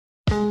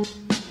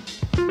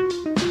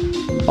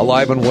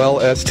Alive and Well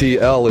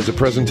STL is a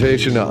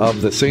presentation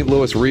of the St.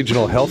 Louis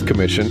Regional Health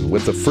Commission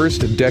with the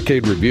first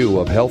decade review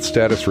of health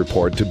status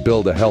report to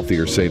build a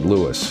healthier St.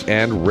 Louis.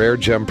 And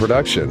RareGem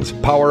Productions.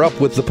 Power up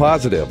with the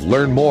positive.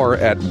 Learn more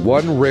at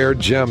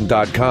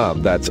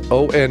oneraregem.com. That's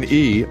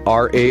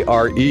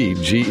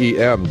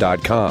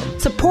ONERAREGEM.com.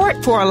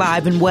 Support for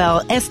Alive and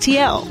Well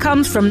STL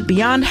comes from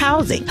Beyond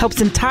Housing.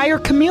 Helps entire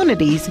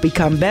communities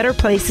become better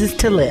places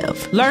to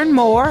live. Learn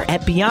more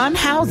at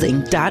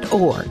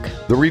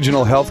beyondhousing.org. The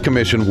Regional Health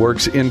Commission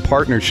works in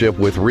partnership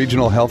with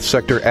regional health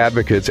sector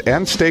advocates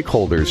and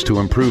stakeholders to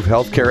improve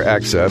healthcare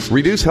access,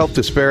 reduce health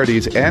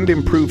disparities, and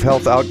improve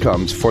health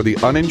outcomes for the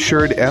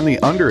uninsured and the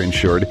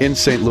underinsured in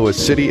St. Louis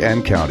City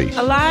and County.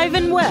 Alive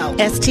and Well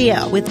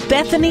STL with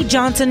Bethany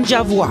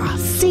Johnson-Javois,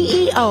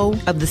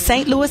 CEO of the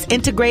St. Louis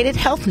Integrated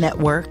Health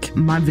Network.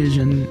 My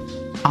vision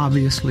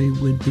obviously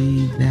would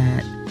be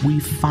that we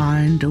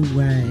find a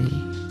way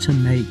to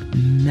make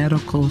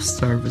medical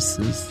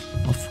services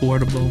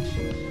affordable,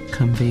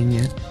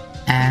 convenient,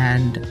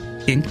 and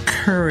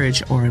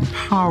encourage or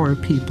empower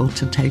people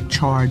to take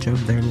charge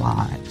of their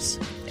lives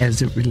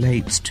as it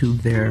relates to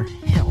their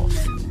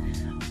health.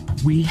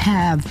 We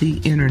have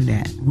the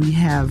internet. We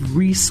have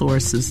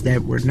resources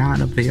that were not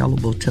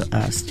available to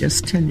us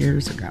just 10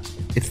 years ago.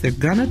 If they're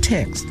going to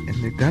text and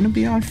they're going to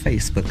be on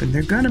Facebook and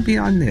they're going to be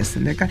on this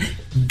and they're going to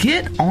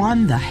get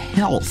on the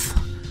health,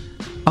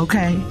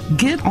 okay?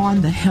 Get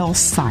on the health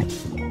site.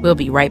 We'll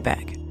be right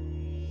back.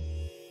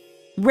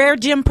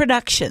 RareGem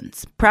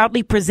Productions,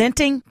 proudly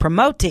presenting,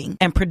 promoting,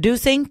 and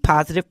producing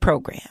positive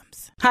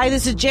programs. Hi,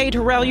 this is Jade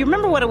Harrell. You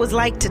remember what it was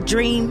like to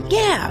dream?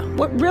 Yeah,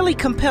 what really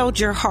compelled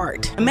your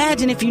heart?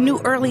 Imagine if you knew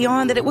early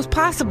on that it was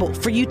possible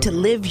for you to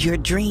live your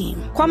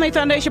dream. Kwame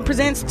Foundation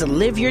presents the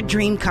Live Your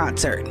Dream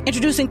Concert.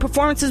 Introducing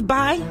performances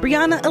by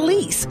Brianna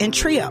Elise and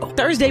Trio.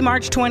 Thursday,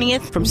 March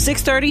 20th from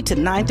 6:30 to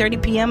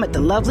 9:30 p.m. at the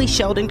lovely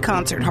Sheldon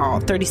Concert Hall,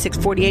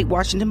 3648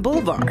 Washington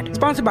Boulevard.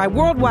 Sponsored by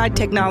Worldwide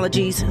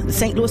Technologies, the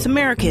St. Louis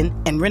American,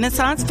 and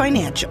Renaissance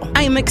Financial.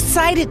 I am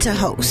excited to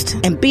host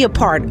and be a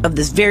part of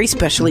this very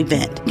special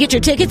event. Get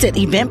your tickets at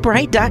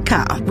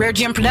eventbrite.com.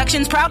 RareGem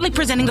Productions proudly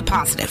presenting the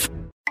positive.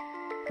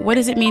 What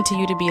does it mean to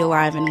you to be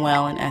alive and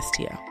well in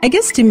STL? I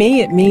guess to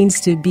me it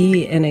means to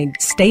be in a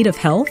state of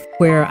health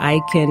where I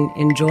can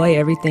enjoy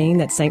everything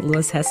that St.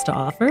 Louis has to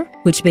offer,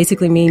 which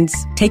basically means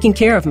taking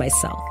care of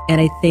myself.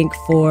 And I think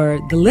for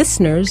the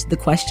listeners, the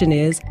question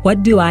is,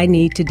 what do I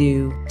need to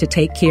do to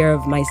take care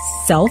of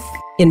myself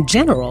in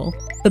general,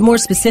 but more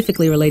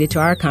specifically related to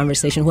our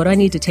conversation, what do I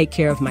need to take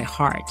care of my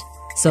heart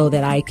so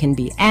that I can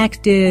be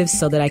active,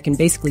 so that I can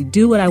basically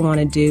do what I want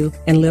to do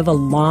and live a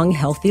long,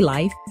 healthy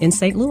life in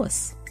St.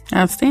 Louis?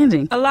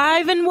 Outstanding.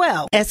 Alive and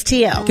Well,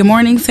 STL. Good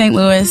morning, St.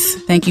 Louis.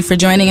 Thank you for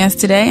joining us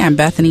today. I'm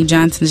Bethany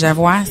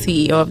Johnson-Javois,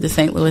 CEO of the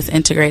St. Louis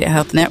Integrated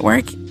Health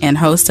Network and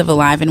host of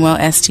Alive and Well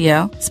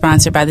STL,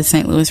 sponsored by the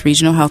St. Louis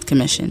Regional Health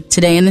Commission.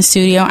 Today in the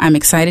studio, I'm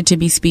excited to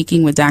be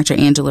speaking with Dr.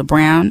 Angela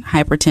Brown,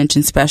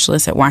 Hypertension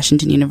Specialist at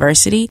Washington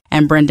University,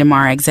 and Brenda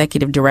Mahr,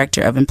 Executive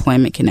Director of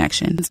Employment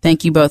Connections.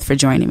 Thank you both for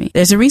joining me.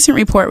 There's a recent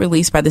report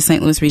released by the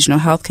St. Louis Regional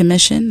Health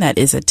Commission that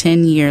is a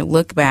 10-year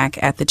look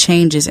back at the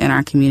changes in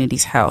our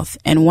community's health.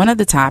 And one of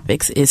the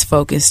topics is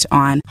focused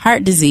on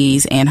heart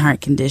disease and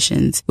heart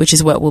conditions, which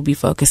is what we'll be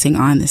focusing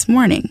on this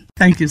morning.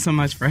 Thank you so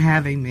much for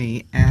having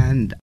me.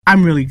 And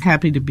I'm really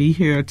happy to be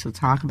here to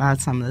talk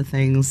about some of the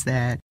things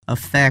that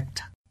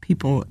affect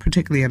people,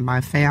 particularly in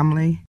my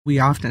family. We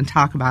often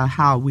talk about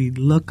how we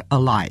look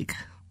alike,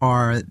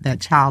 or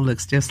that child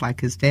looks just like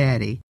his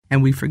daddy.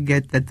 And we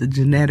forget that the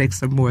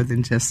genetics are more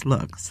than just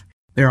looks.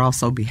 They're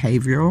also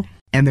behavioral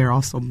and they're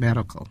also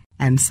medical.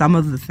 And some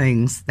of the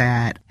things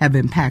that have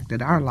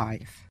impacted our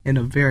life in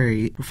a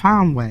very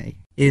profound way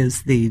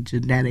is the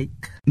genetic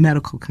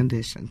medical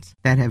conditions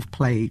that have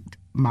plagued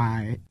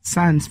my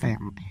son's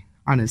family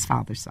on his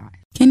father's side.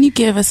 Can you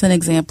give us an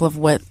example of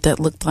what that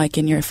looked like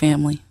in your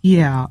family?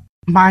 Yeah.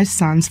 My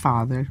son's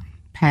father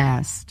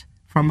passed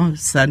from a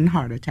sudden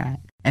heart attack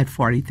at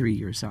 43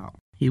 years old.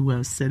 He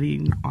was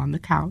sitting on the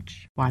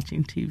couch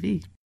watching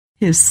TV.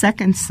 His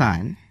second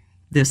son,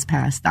 this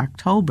past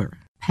October,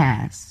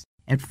 passed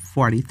at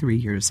 43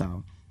 years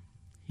old.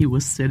 He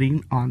was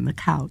sitting on the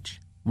couch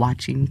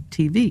watching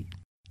TV.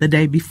 The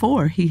day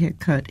before, he had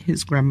cut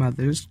his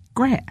grandmother's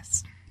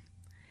grass.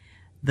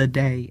 The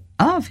day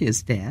of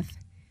his death,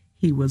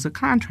 he was a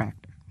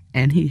contractor,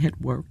 and he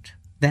had worked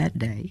that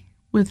day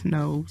with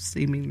no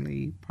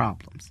seemingly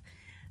problems.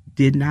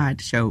 Did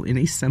not show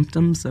any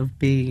symptoms of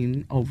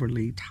being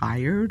overly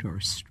tired or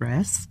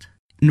stressed,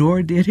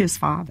 nor did his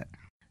father.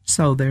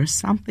 So there's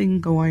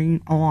something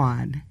going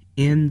on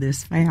in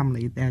this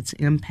family that's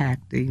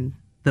impacting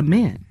the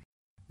men.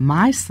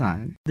 My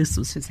son, this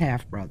was his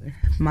half-brother,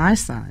 my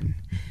son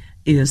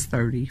is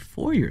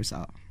 34 years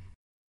old.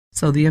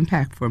 So the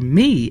impact for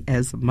me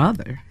as a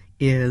mother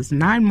is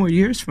 9 more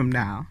years from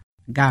now,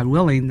 God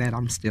willing that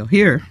I'm still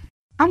here,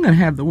 I'm going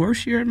to have the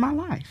worst year in my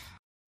life.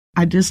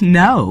 I just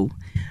know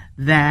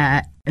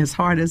that as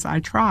hard as I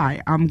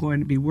try, I'm going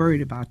to be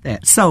worried about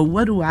that. So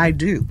what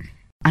do?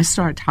 I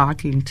start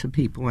talking to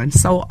people, and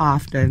so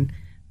often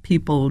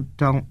people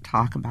don't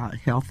talk about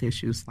health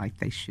issues like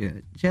they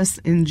should, just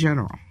in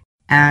general.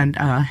 And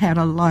had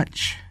a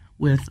lunch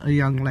with a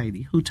young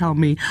lady who told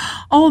me,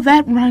 oh,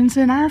 that runs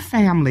in our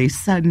family,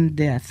 sudden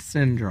death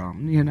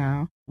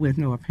syndrome, with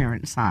no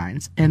apparent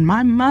signs. And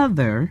my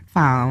mother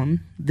found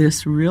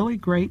this really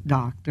great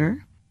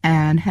doctor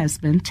and has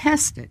been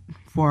tested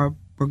for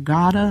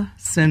Brugada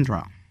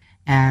syndrome.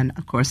 And,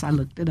 of course, I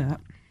looked it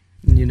up.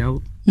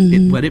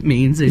 What it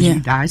means is you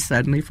die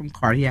suddenly from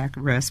cardiac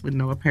arrest with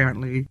no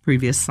apparently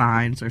previous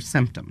signs or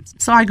symptoms.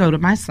 So I go to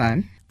my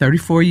son,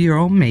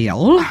 34-year-old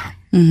male,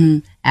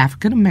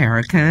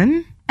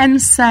 African-American,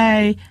 and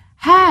say,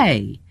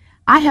 hey,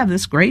 I have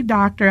this great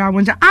doctor.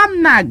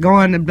 I'm not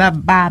going to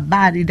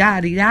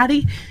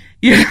blah-blah-body-dotty-dotty.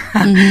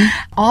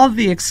 All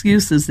the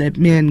excuses that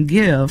men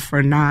give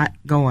for not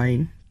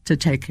going to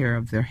take care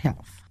of their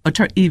health or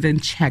to even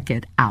check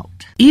it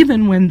out.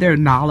 Even when they're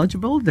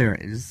knowledgeable, there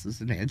is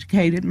an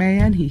educated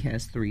man, he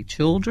has 3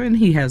 children,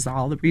 he has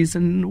all the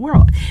reason in the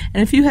world.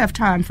 And if you have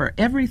time for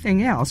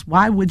everything else,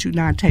 why would you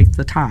not take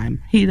the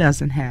time? He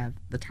doesn't have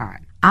the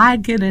time. I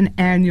get an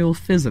annual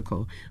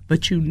physical,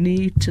 but you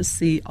need to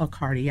see a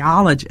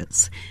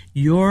cardiologist.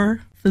 Your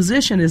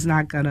physician is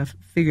not going to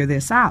figure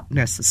this out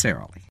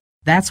necessarily.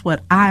 That's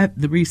what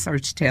the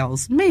research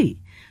tells me.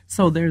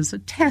 So there's a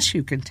test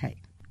you can take.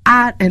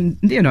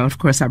 Of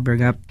course, I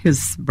bring up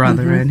his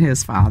brother and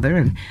his father,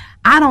 and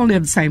I don't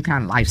live the same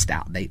kind of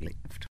lifestyle they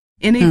lived.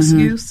 Any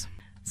excuse?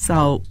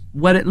 So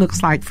what it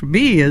looks like for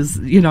me is,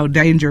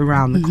 danger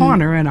around the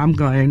corner, and I'm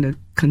going to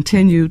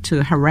continue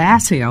to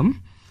harass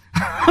him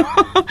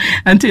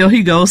until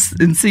he goes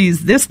and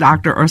sees this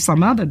doctor or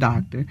some other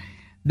doctor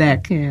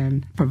that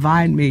can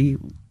provide me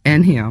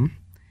and him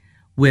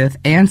with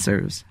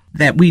answers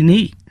that we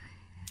need.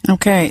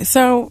 Okay,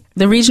 so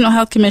the Regional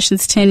Health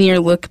Commission's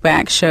 10-year look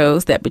back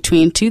shows that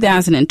between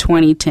 2000 and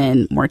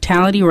 2010,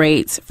 mortality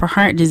rates for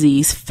heart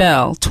disease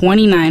fell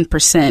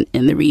 29%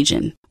 in the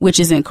region,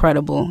 which is an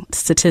incredible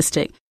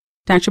statistic.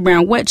 Dr.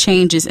 Brown, what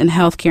changes in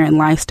healthcare and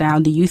lifestyle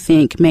do you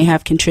think may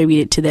have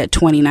contributed to that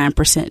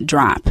 29%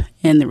 drop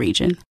in the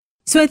region?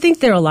 So I think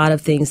there are a lot of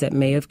things that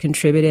may have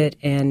contributed,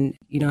 and,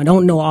 I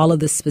don't know all of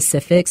the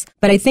specifics,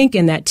 but I think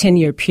in that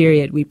 10-year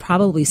period, we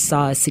probably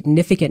saw a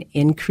significant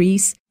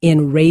increase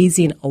in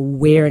raising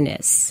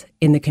awareness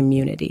in the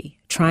community,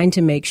 trying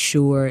to make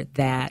sure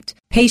that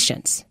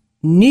patients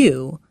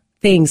knew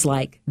things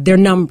like their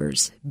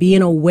numbers,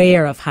 being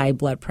aware of high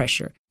blood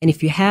pressure. And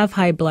if you have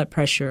high blood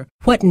pressure,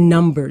 what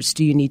numbers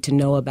do you need to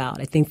know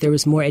about? I think there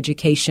was more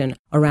education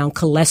around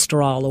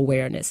cholesterol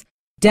awareness.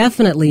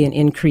 Definitely an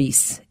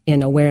increase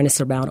in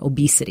awareness around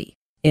obesity.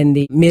 In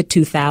the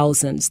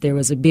mid-2000s, there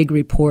was a big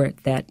report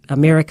that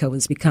America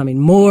was becoming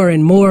more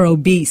and more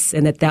obese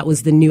and that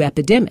was the new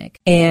epidemic.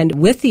 And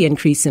with the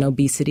increase in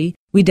obesity,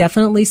 we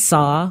definitely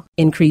saw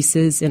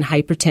increases in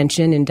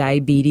hypertension and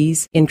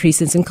diabetes,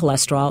 increases in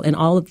cholesterol, and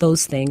all of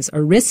those things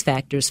are risk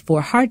factors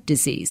for heart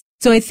disease.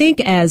 So I think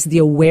as the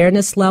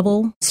awareness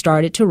level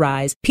started to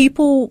rise,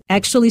 people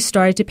actually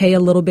started to pay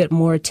a little bit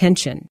more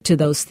attention to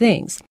those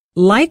things.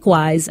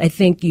 Likewise, I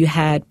think you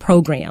had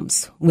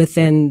programs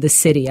within the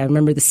city. I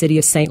remember the city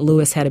of St.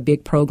 Louis had a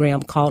big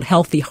program called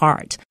Healthy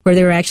Heart, where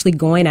they were actually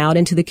going out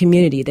into the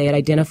community. They had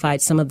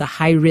identified some of the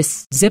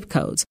high-risk zip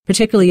codes,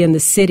 particularly in the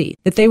city,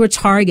 that they were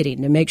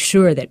targeting to make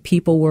sure that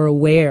people were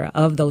aware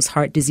of those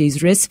heart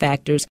disease risk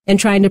factors and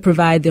trying to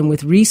provide them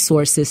with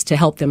resources to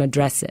help them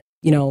address it.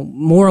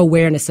 More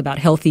awareness about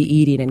healthy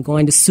eating and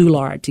going to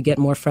Soulard to get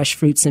more fresh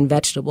fruits and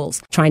vegetables,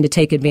 trying to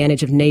take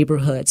advantage of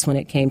neighborhoods when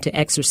it came to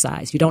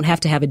exercise. You don't have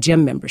to have a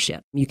gym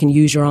membership. You can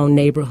use your own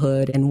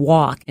neighborhood and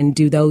walk and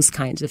do those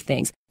kinds of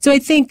things. So I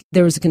think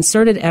there was a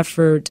concerted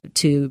effort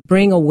to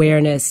bring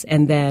awareness,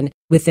 and then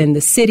within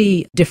the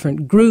city,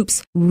 different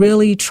groups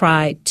really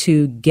try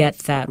to get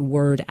that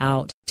word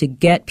out, to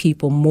get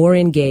people more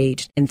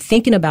engaged in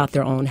thinking about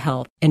their own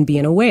health and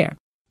being aware.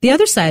 The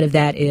other side of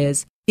that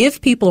is,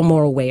 if people are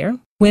more aware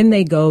when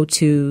they go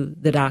to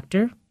the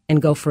doctor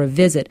and go for a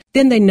visit,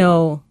 then they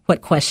know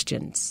what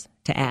questions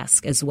to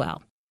ask as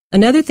well.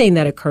 Another thing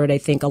that occurred, I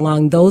think,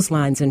 along those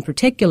lines in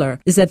particular,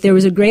 is that there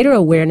was a greater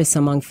awareness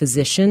among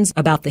physicians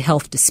about the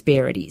health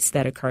disparities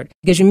that occurred.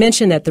 Because you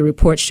mentioned that the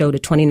report showed a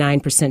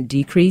 29%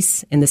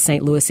 decrease in the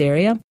St. Louis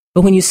area.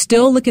 But when you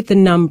still look at the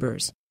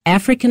numbers,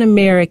 African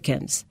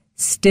Americans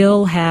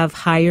still have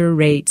higher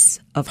rates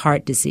of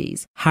heart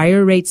disease,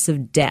 higher rates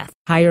of death,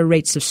 higher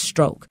rates of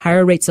stroke,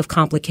 higher rates of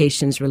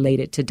complications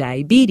related to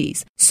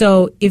diabetes.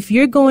 So if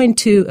you're going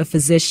to a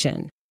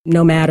physician,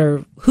 no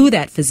matter who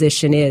that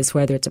physician is,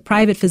 whether it's a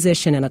private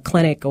physician in a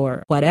clinic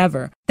or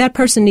whatever, that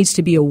person needs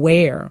to be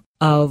aware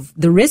of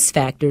the risk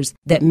factors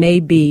that may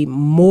be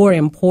more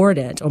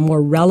important or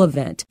more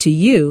relevant to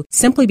you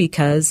simply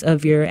because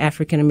of your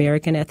African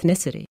American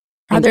ethnicity.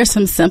 Are there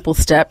some simple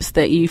steps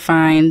that you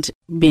find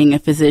being a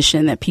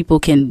physician that people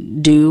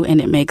can do and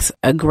it makes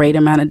a great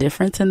amount of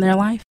difference in their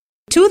life?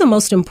 Two of the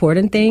most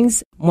important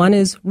things, one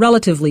is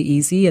relatively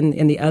easy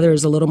and the other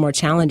is a little more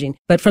challenging.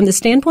 But from the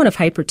standpoint of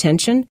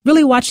hypertension,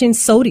 really watching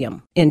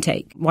sodium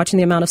intake, watching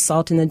the amount of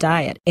salt in the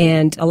diet.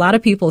 And a lot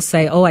of people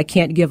say, oh, I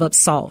can't give up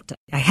salt.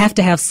 I have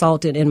to have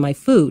salt in my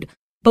food.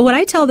 But what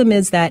I tell them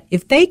is that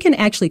if they can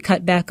actually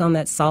cut back on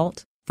that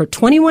salt for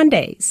 21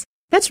 days,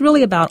 that's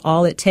really about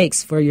all it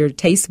takes for your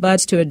taste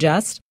buds to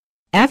adjust.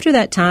 After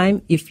that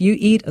time, if you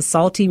eat a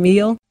salty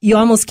meal, you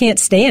almost can't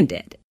stand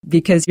it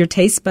because your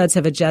taste buds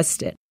have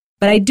adjusted.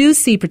 But I do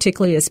see,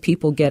 particularly as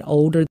people get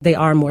older, they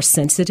are more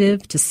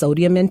sensitive to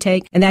sodium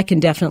intake, and that can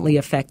definitely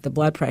affect the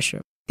blood pressure.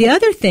 The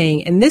other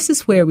thing, and this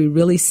is where we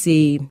really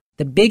see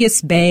the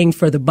biggest bang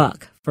for the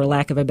buck, for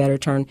lack of a better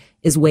term,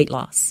 is weight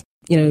loss.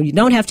 You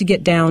don't have to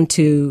get down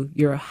to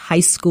your high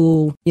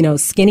school,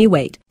 skinny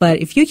weight. But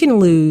if you can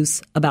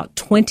lose about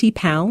 20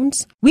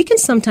 pounds, we can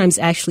sometimes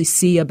actually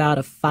see about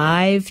a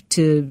 5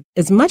 to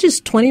as much as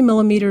 20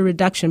 millimeter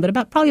reduction, but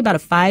probably about a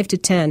 5 to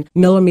 10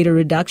 millimeter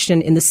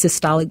reduction in the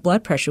systolic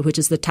blood pressure, which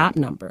is the top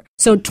number.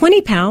 So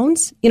 20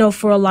 pounds,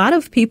 for a lot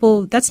of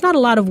people, that's not a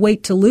lot of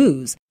weight to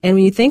lose. And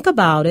when you think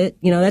about it,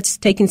 that's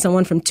taking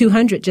someone from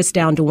 200 just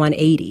down to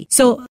 180.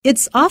 So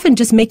it's often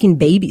just making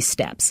baby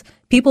steps.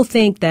 People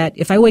think that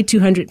if I weigh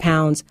 200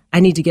 pounds, I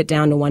need to get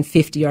down to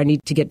 150 or I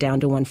need to get down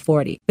to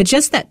 140. But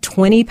just that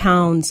 20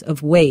 pounds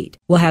of weight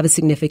will have a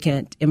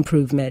significant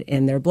improvement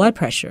in their blood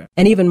pressure.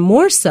 And even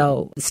more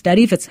so,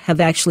 studies have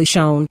actually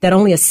shown that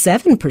only a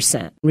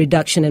 7%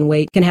 reduction in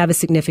weight can have a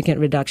significant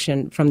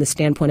reduction from the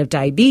standpoint of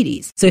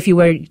diabetes. So if you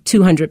weigh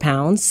 200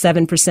 pounds,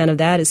 7% of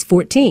that is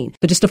 14.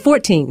 But just a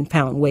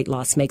 14-pound weight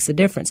loss makes a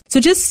difference. So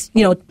just,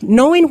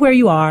 knowing where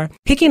you are,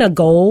 picking a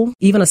goal,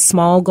 even a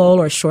small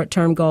goal or a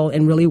short-term goal,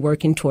 and really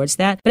working towards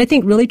that. But I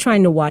think really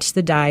trying to watch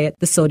the diet,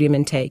 the sodium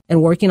intake,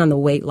 and working on the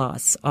weight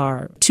loss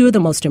are two of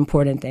the most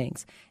important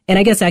things. And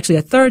I guess actually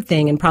a third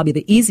thing, and probably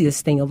the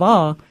easiest thing of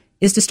all,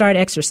 is to start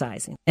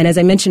exercising. And as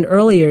I mentioned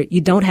earlier, you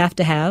don't have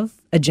to have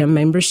a gym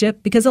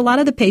membership because a lot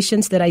of the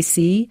patients that I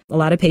see, a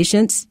lot of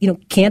patients,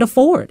 can't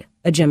afford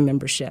a gym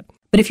membership.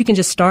 But if you can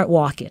just start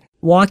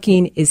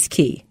walking is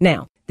key.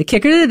 Now, the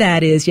kicker to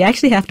that is you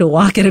actually have to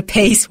walk at a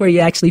pace where you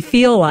actually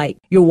feel like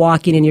you're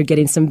walking and you're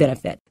getting some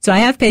benefit. So I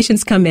have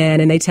patients come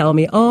in and they tell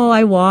me, oh,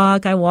 I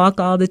walk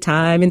all the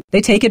time. And they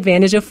take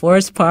advantage of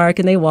Forest Park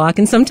and they walk.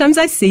 And sometimes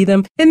I see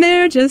them and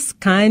they're just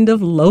kind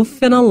of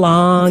loafing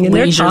along and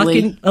they're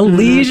talking a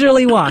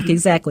leisurely walk.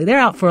 Exactly. They're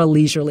out for a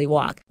leisurely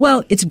walk.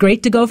 Well, it's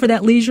great to go for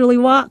that leisurely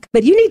walk,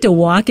 but you need to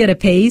walk at a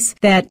pace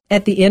that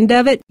at the end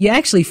of it, you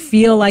actually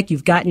feel like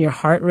you've gotten your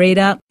heart rate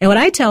up. And what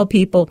I tell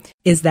people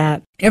is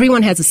that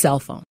everyone has a cell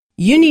phone.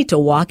 You need to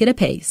walk at a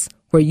pace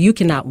where you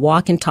cannot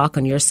walk and talk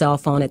on your cell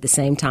phone at the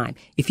same time.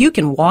 If you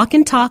can walk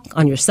and talk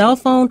on your cell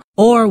phone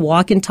or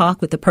walk and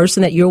talk with the person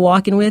that you're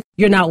walking with,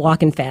 you're not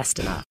walking fast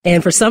enough.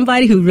 And for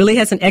somebody who really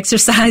hasn't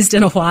exercised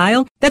in a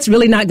while, that's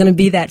really not going to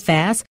be that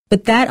fast.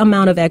 But that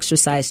amount of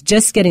exercise,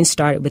 just getting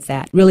started with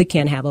that, really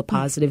can have a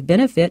positive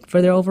benefit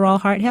for their overall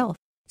heart health.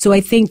 So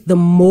I think the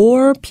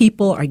more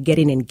people are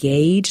getting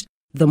engaged,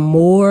 the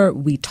more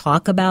we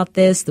talk about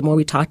this, the more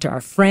we talk to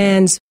our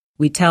friends,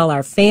 we tell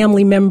our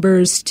family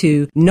members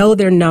to know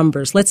their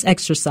numbers. Let's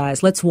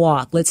exercise. Let's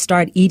walk. Let's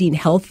start eating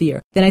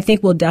healthier. Then I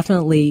think we'll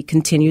definitely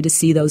continue to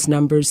see those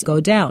numbers go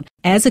down.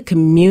 As a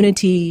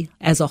community,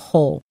 as a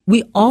whole,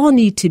 we all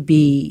need to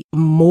be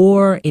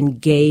more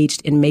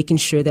engaged in making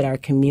sure that our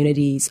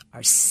communities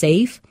are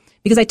safe.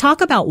 Because I talk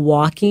about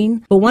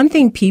walking, but one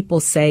thing people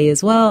say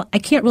is, well, I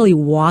can't really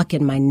walk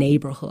in my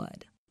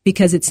neighborhood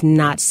because it's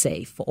not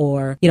safe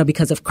or,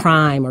 because of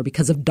crime or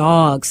because of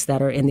dogs that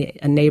are in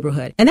a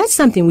neighborhood. And that's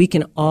something we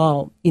can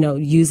all,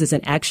 use as an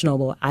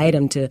actionable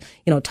item to,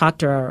 talk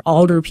to our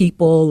older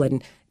people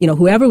and,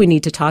 whoever we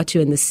need to talk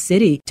to in the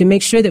city to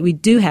make sure that we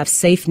do have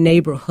safe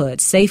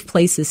neighborhoods, safe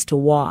places to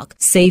walk,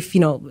 safe,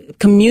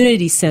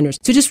 community centers.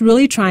 So just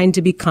really trying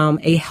to become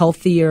a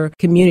healthier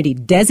community,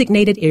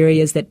 designated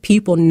areas that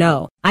people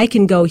know I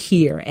can go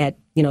here at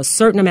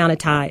certain amount of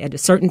time at a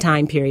certain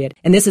time period.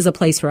 And this is a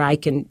place where I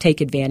can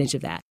take advantage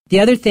of that. The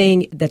other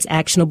thing that's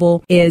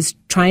actionable is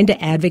trying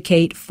to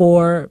advocate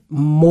for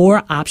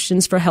more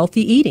options for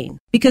healthy eating.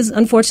 Because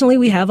unfortunately,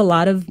 we have a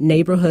lot of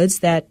neighborhoods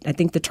that I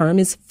think the term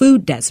is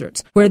food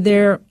deserts, where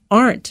there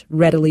aren't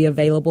readily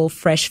available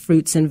fresh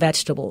fruits and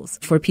vegetables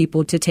for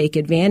people to take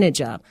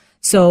advantage of.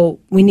 So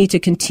we need to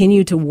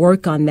continue to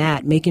work on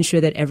that, making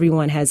sure that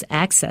everyone has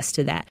access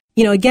to that.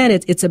 Again,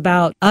 it's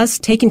about us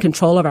taking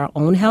control of our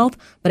own health,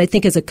 but I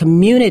think as a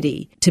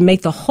community, to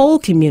make the whole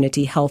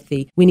community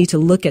healthy, we need to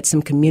look at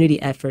some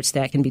community efforts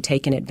that can be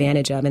taken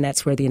advantage of, and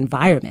that's where the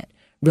environment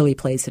really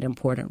plays an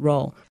important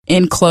role.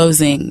 In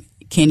closing,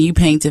 can you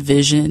paint a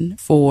vision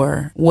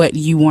for what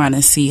you want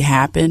to see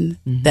happen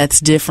that's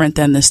different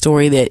than the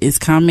story that is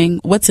coming?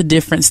 What's a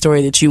different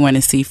story that you want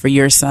to see for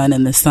your son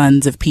and the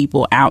sons of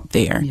people out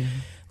there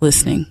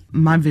listening?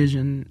 My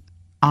vision,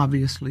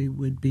 obviously,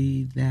 would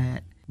be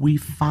that we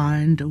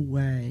find a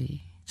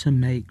way to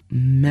make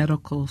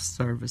medical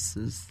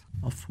services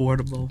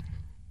affordable,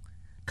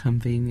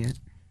 convenient,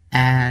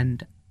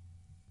 and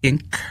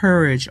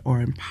encourage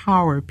or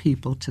empower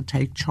people to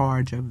take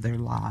charge of their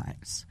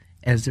lives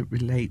as it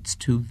relates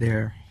to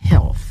their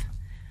health.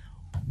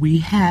 We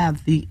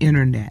have the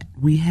internet.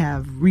 We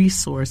have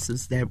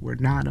resources that were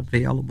not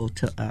available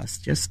to us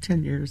just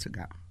 10 years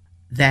ago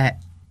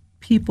that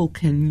people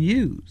can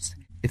use.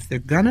 If they're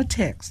going to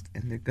text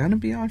and they're going to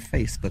be on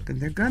Facebook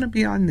and they're going to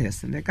be on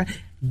this and they're going to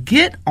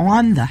get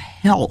on the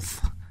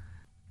health,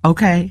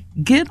 okay?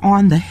 Get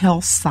on the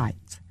health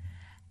sites.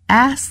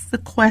 Ask the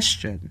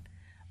question.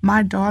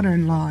 My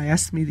daughter-in-law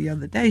asked me the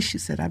other day, she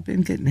said, I've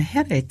been getting a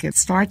headache. It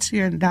starts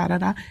here and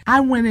da-da-da. I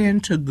went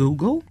into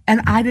Google,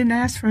 and I didn't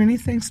ask for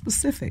anything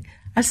specific.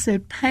 I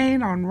said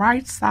pain on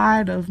right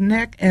side of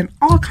neck, and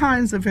all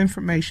kinds of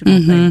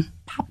information things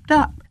popped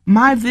up.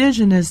 My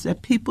vision is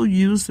that people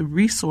use the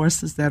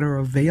resources that are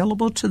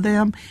available to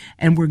them,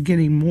 and we're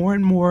getting more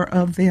and more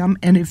of them.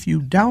 And if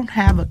you don't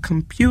have a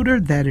computer,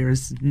 there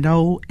is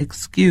no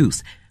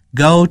excuse.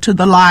 Go to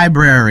the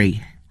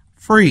library.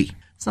 Free.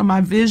 So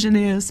my vision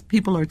is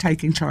people are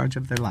taking charge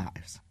of their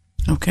lives.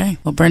 Okay.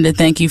 Well, Brenda,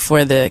 thank you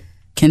for the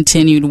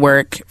continued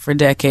work for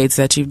decades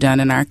that you've done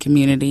in our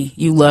community.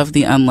 You love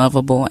the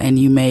unlovable and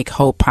you make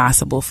hope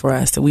possible for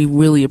us. So we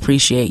really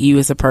appreciate you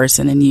as a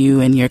person and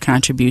you and your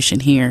contribution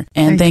here.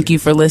 And thank you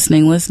for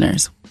listening,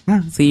 listeners.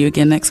 See you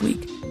again next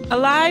week.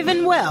 Alive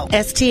and Well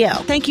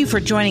STL. Thank you for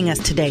joining us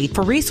today.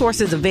 For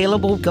resources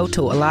available, go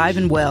to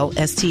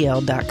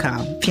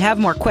aliveandwellstl.com. If you have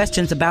more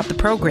questions about the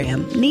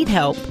program, need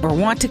help, or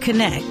want to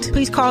connect,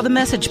 please call the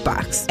message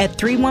box at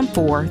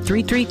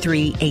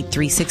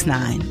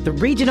 314-333-8369. The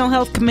Regional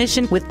Health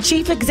Commission with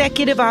Chief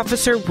Executive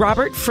Officer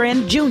Robert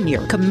Friend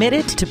Jr.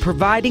 committed to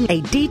providing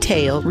a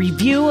detailed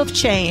review of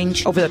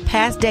change over the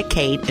past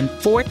decade in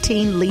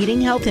 14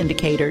 leading health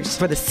indicators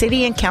for the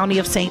city and county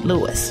of St.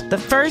 Louis. The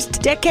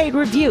first decade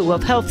review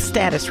of health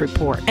status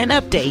report, an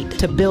update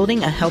to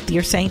building a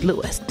healthier St.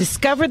 Louis.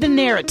 Discover the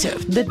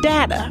narrative, the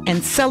data,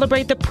 and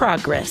celebrate the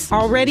progress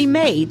already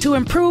made to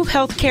improve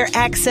healthcare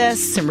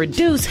access and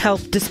reduce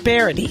health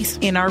disparities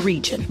in our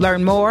region.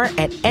 Learn more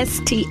at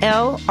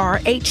stlrhc.org.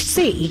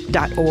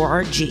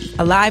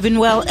 Alive and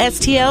Well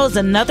STL is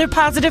another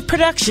positive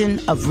production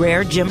of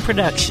RareGem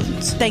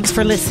Productions. Thanks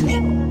for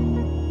listening.